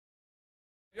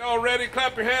Y'all ready?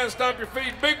 Clap your hands, stomp your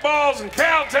feet. Big balls and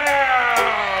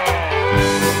Cowtown!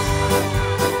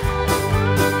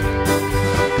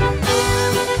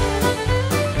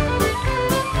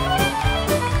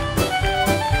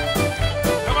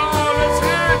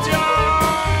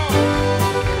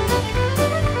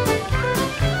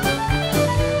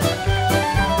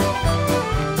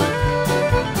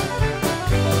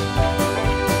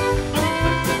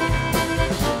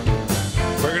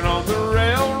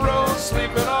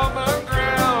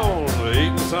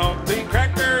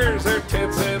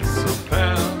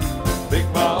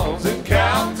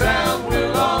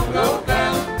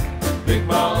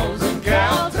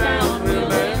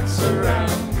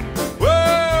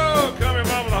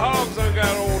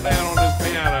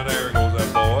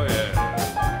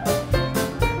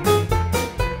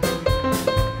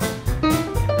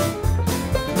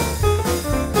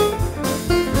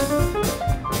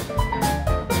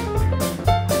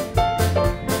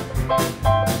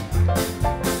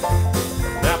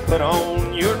 Put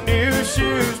on your new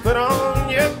shoes, put on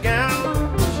your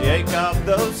gown, shake off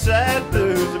those sad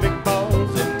blues, the big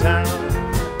balls in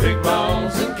town. Big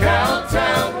balls in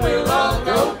Cowtown, we'll all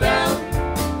go down.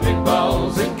 Big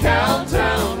balls in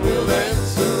Cowtown, we'll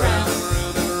dance around.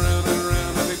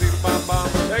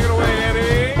 Take it away,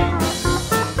 Eddie.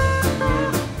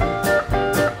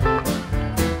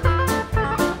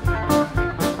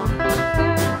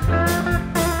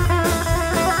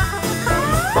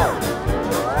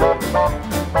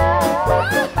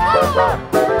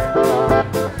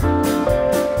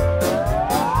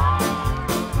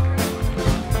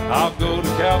 I'll go to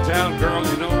Cowtown, girl,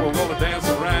 you know we're gonna dance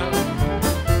around.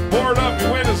 Board up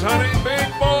your windows, honey,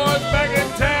 big boys back in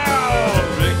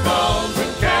town. Big balls in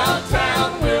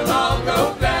Cowtown, we'll all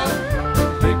go down.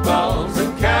 Big balls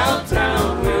in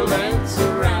Cowtown, we'll dance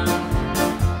around.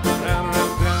 Round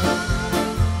around town,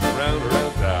 round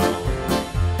around town.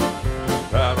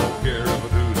 I don't care if I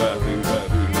do that, do that,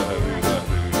 do that, do that,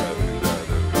 do that, do that,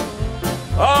 do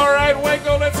that. All right,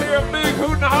 Waco, let's hear a big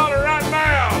hoot and holler right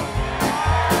now.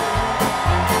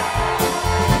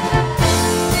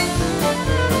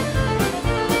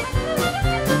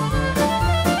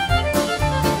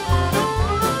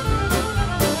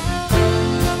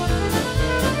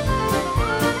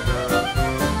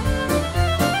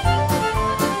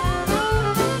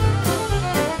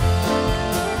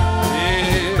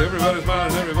 Everybody's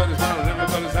smiling, everybody's smiling,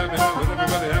 everybody's happy now. Is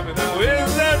everybody happy now?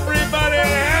 Is everybody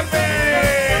happy?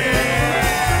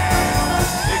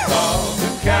 Big balls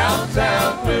in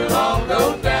Cowtown, we'll all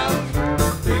go down.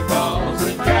 Big balls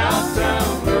in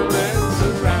Cowtown, we'll dance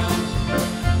around.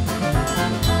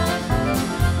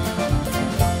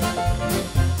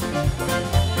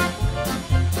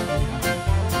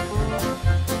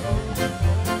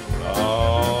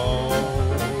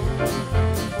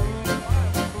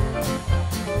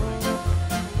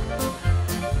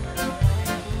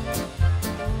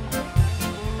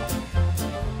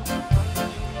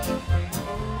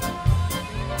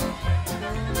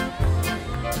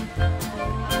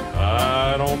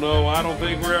 No, I don't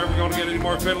think we're ever going to get any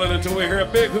more fiddling until we hear a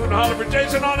big hoot and holler for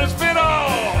Jason on his fiddle.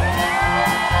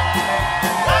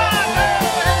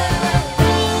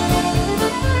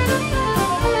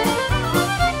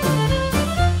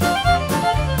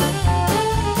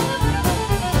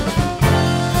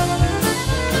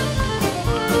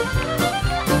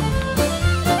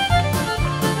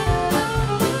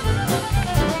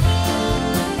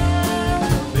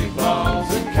 Big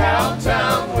balls in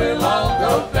Cowtown, we'll all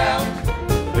go down.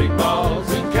 Big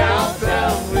balls in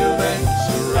Cowtown, we'll dance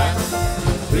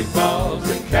around. Big balls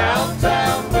in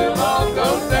Cowtown, we'll all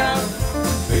go down.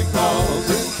 Big balls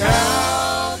in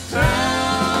Cowtown,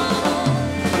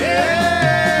 yeah!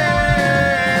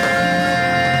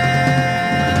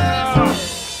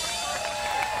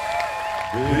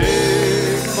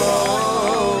 Big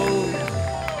balls,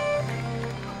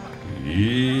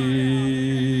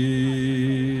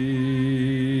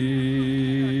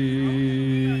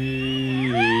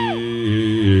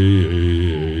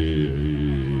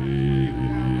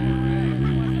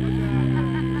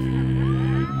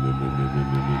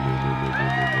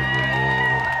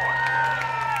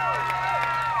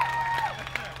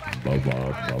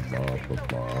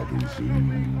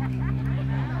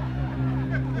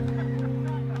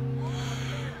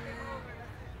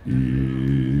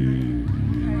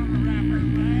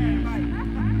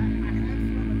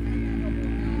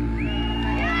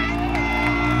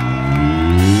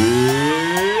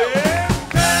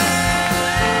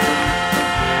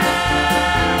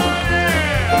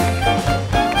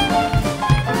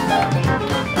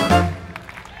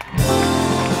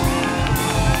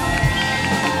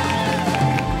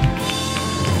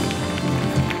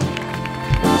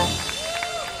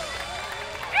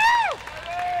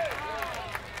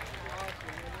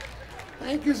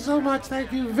 Thank you so much.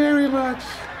 Thank you very much.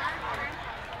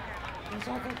 That's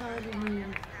awful kind of you.